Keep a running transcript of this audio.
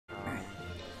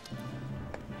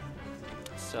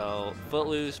So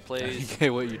Footloose plays. Okay,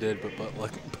 what you did, but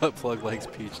butt plug legs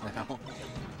Peach now.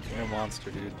 You're a monster,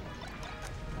 dude.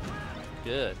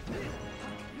 Good.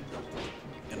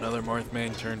 Another Marth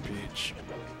main turn Peach.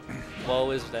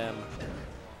 Woe is them.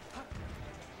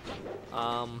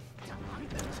 So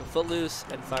Footloose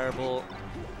and Firebolt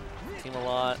team a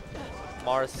lot.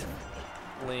 Marth,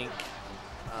 Link.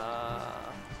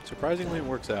 Surprisingly, it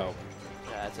works out.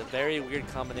 Yeah, it's a very weird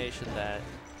combination that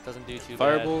doesn't do too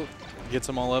Firebolt gets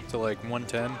them all up to like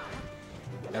 110,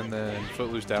 and then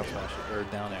Footloose down smash or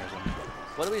down airs them.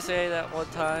 What did we say that one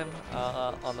time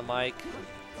on the mic?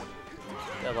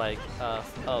 That like,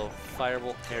 oh,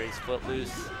 Firebolt carries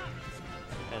Footloose,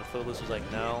 and Footloose was like,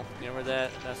 no. You remember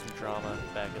that? That's some drama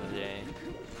back in the day,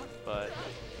 but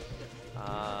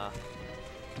not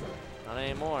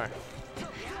anymore.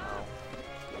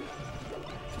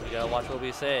 So, we gotta watch what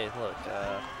we say. Look,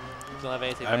 we don't have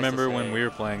anything. I remember when we were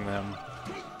playing them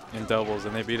in doubles,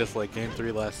 and they beat us like game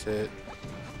 3 last hit.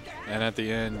 And at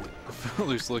the end,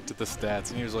 Footloose looked at the stats,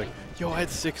 and he was like, "Yo, I had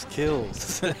 6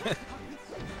 kills."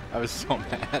 I was so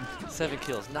mad. 7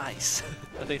 kills, nice.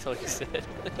 I think that's what he said.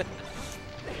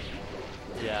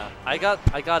 Yeah, I got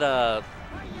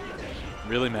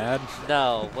Really mad?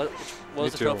 No, what was Me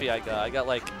the too. trophy I got? I got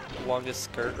like longest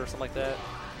skirt or something like that.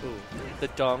 Ooh, the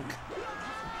dunk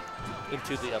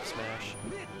into the up smash.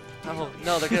 Oh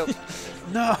no, they're gonna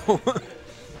No!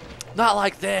 not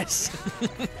like this.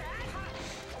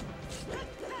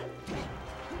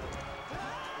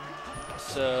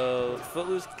 So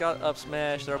Footloose got up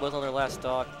smash. They're both on their last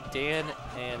stock. Dan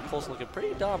and Pulse looking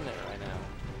pretty dominant right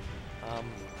now.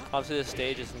 Obviously, this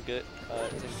stage isn't good.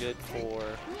 Isn't good for.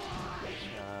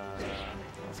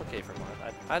 It's okay for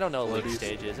Marth. I don't know Link's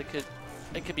stage is. It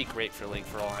could be great for Link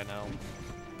for all I know.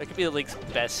 It could be Link's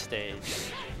best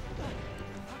stage.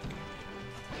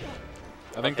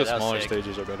 I think Okay, the that was smaller sick.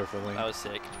 stages are better for Link. That was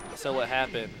sick. So what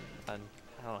happened? I don't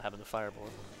know what happened to Firebolt.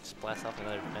 Just blast off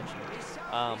another dimension.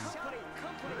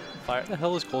 What the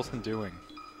hell is Coulson doing?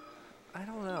 I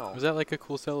don't know. Was that like a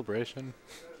cool celebration?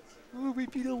 Oh, we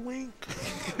beat a Link!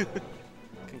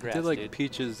 Congrats, Did like dude.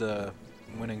 Peach's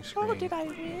winning screen. Oh, did I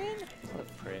win? What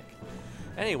a prick.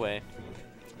 Anyway.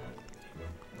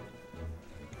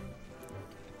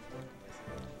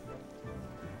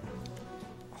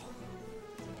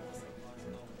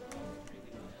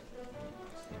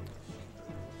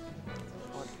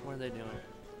 What are they doing?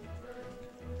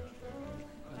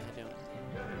 What are they doing?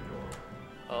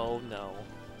 Oh no.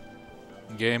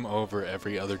 Game over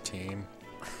every other team.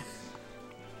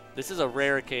 This is a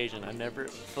rare occasion. I never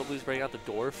Footloose bring out the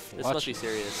dwarf. This must be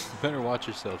serious. You better watch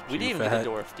yourself. We didn't even get the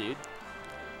dwarf, dude.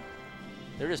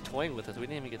 They're just toying with us. We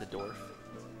didn't even get the dwarf.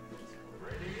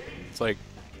 It's like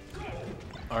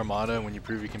Armada when you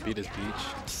prove you can beat his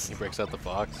Peach. He breaks out the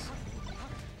fox.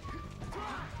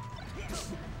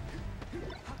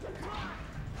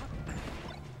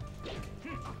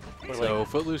 Or So like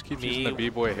Footloose keeps using the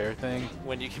B-boy hair thing.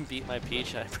 when you can beat my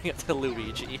Peach, I bring out the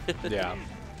Luigi. Yeah.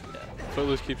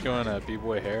 Footloose keeps going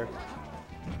B-boy hair.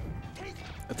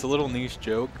 It's a little niche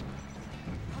joke.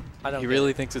 I don't He get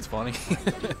really it. thinks it's funny.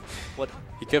 What?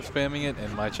 He kept spamming it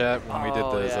in my chat when we did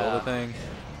Oh, the yeah. Zelda thing.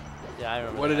 Yeah, I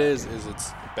remember What that. it is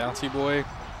it's Bouncy Boy.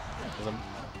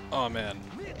 Oh man,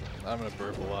 I'm gonna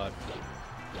burp a lot.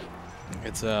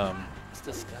 It's It's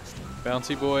disgusting.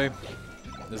 Bouncy Boy.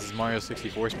 This is Mario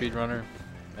 64 speedrunner,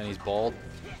 and he's bald.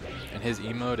 And his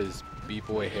emote is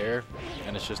B-boy hair,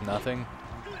 and it's just nothing,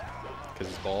 because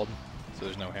he's bald, so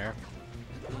there's no hair.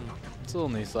 It's a little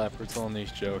knee slapper, it's a little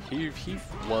niche joke. He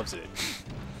loves it.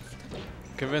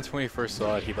 Convinced when he first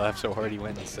saw it, he laughed so hard he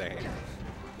went insane.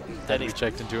 Then he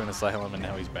checked into an asylum, and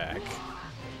now he's back.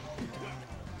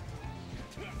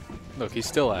 Look, he's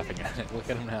still laughing at it. Look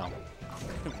at him now.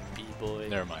 B-boy.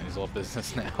 Never mind, he's all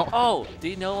business now. Oh, did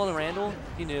he know on the Randall?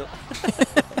 He knew.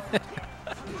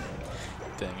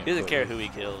 Dang it. He doesn't care who he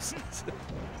kills.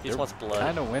 He just wants blood.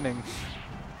 Kind of winning.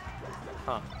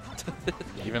 Huh.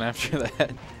 Even after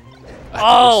that.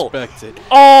 Oh! I respect it.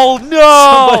 Oh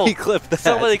no! Somebody clipped that.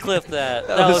 Somebody clipped that.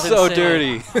 That was so insane.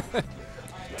 dirty.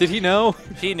 Did he know?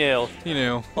 He knew. He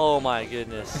knew. Oh my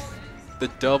goodness. The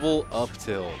double up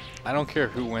tilt. I don't care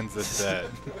who wins this set.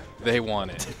 They won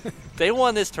it. They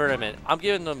won this tournament. I'm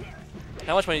giving them.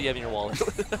 How much money do you have in your wallet?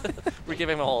 We're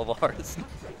giving them all of ours.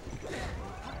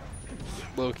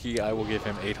 Low-key, I will give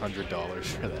him $800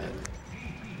 for that.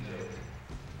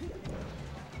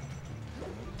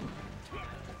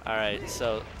 All right,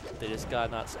 so they just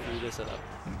gotta not screw this up.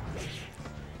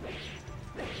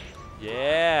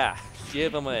 Yeah,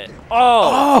 give him it.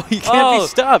 Oh, Oh, he can't be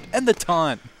stopped. And the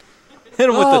taunt. Hit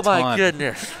him with the oh taunt. my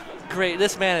goodness. Great,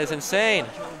 this man is insane.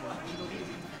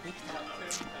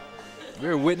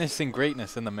 We're witnessing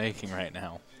greatness in the making right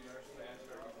now.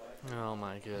 Oh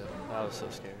my god, that was so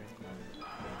scary.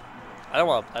 I don't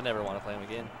want. I never want to play him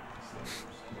again.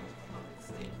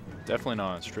 Definitely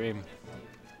not on stream.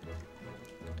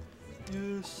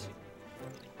 Yes.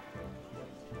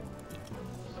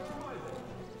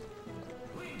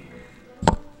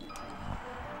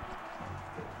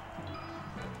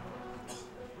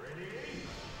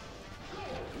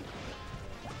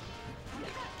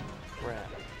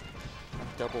 Crap. I'm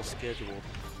double scheduled.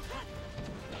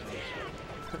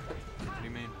 What do you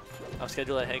mean? I'm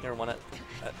scheduled at Hangar 1 at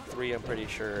 3, I'm pretty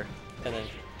sure, and then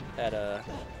at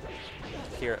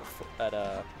here at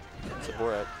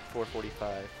Sabora at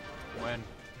 4:45. When?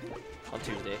 On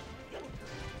Tuesday.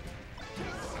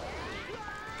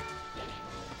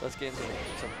 Let's get into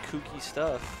some kooky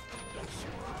stuff.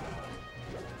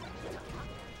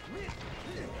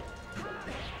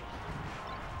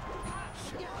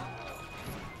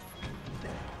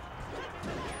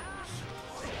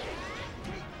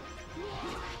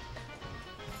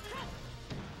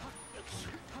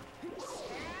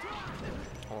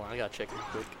 Hold on, I gotta check real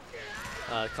quick.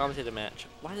 Commentator match.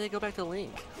 Why did they go back to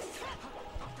Link?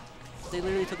 They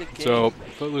literally took a game. So,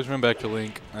 Footloose went back to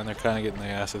Link, and they're kind of getting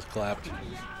their asses clapped.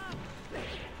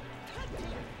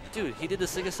 Dude, he did the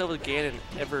sickest stuff with Ganon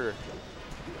ever.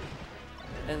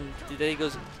 And today he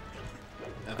goes...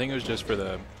 I think it was just for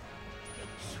the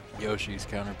Yoshi's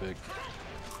counter pick.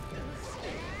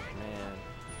 Man.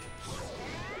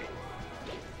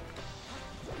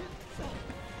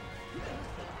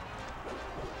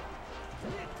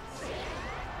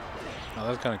 Oh,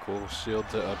 that's kind of cool. Shield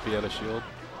to up, he had a shield.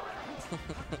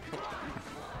 That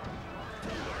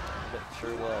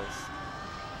sure was.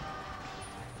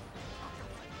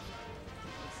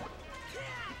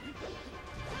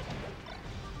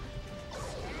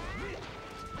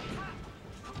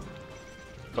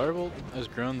 Firebolt has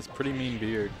grown this pretty mean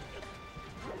beard.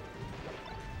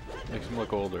 Makes him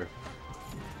look older.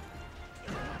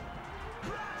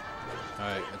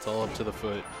 Alright, it's all up to the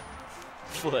foot.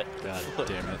 Foot. God Foot.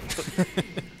 damn it.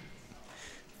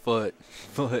 Foot.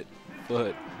 Foot.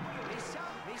 Foot.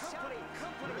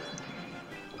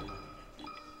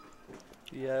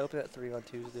 Yeah, I open at 3 on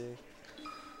Tuesday.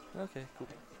 Okay, cool.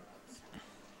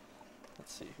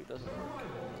 Let's see who doesn't work.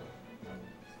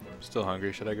 Still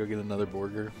hungry. Should I go get another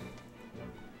burger?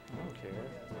 I don't care.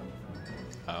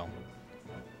 Oh.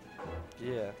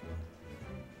 Yeah.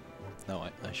 No,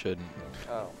 I shouldn't.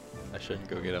 Oh. I shouldn't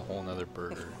go get a whole nother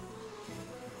burger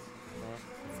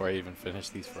before I even finish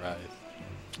these fries.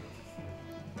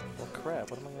 Well, crap.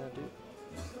 What am I gonna do?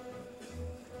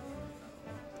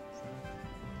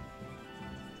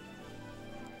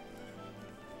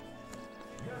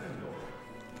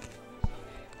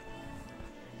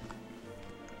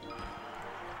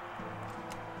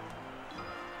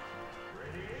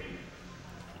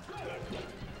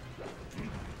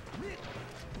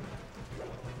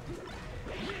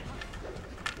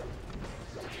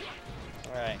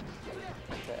 Alright.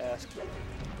 To ask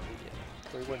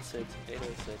 316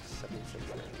 806 76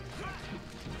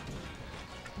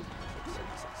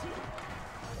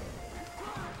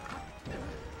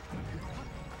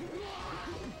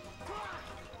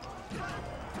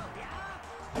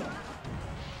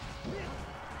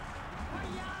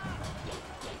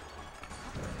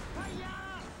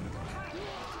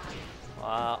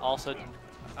 Also,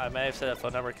 I may have said a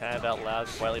phone number kind of out loud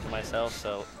quietly to myself,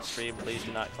 so stream, please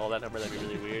do not call that number. That'd be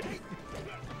really weird.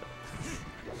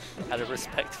 Out of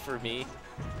respect for me,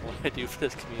 what I do for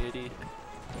this community.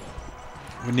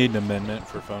 We need an amendment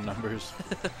for phone numbers.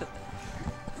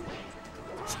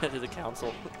 Send it to the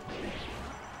council.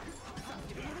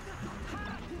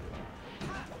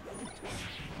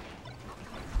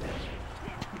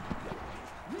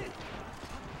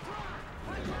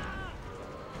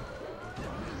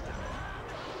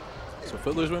 So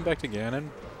Footloose went back to Ganon,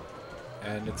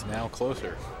 and it's now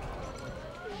closer.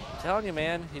 I'm telling you,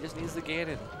 man, he just needs the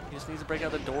Ganon. He just needs to break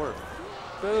out the door.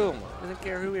 Boom! Doesn't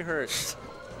care who he hurts.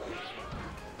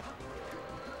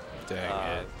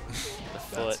 Dang it. The That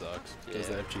foot. sucks. Does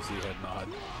Yeah. the FGC head nod?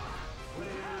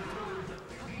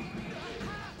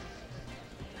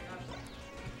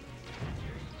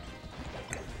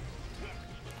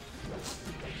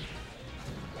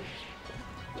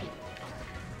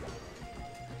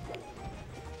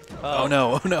 Oh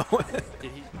no, oh no.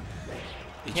 Did he?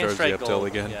 He He can't charged the strike up tilt gold.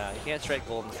 again. Yeah, he can't strike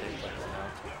gold in the same place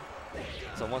now.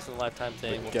 It's a once in a lifetime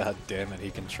thing. But God damn it, he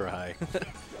can try. He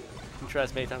can try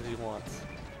as many times as he wants.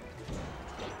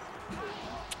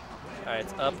 Alright,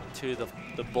 it's up to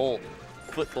the bolt.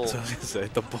 Foot bolt. So I was gonna say,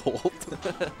 the bolt.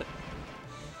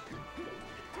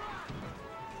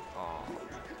 Aw.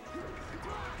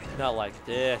 Not like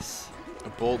this. A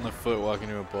bolt in the foot walking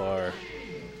to a bar.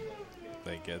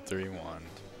 They get 3-1.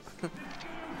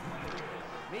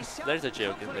 There's a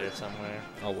joke in there somewhere.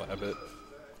 I'll lab it.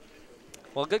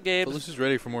 Well, good game. Footloose is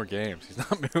ready for more games. He's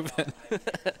not moving.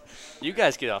 You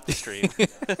guys get off the stream.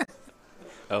 I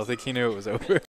don't think he knew it was over.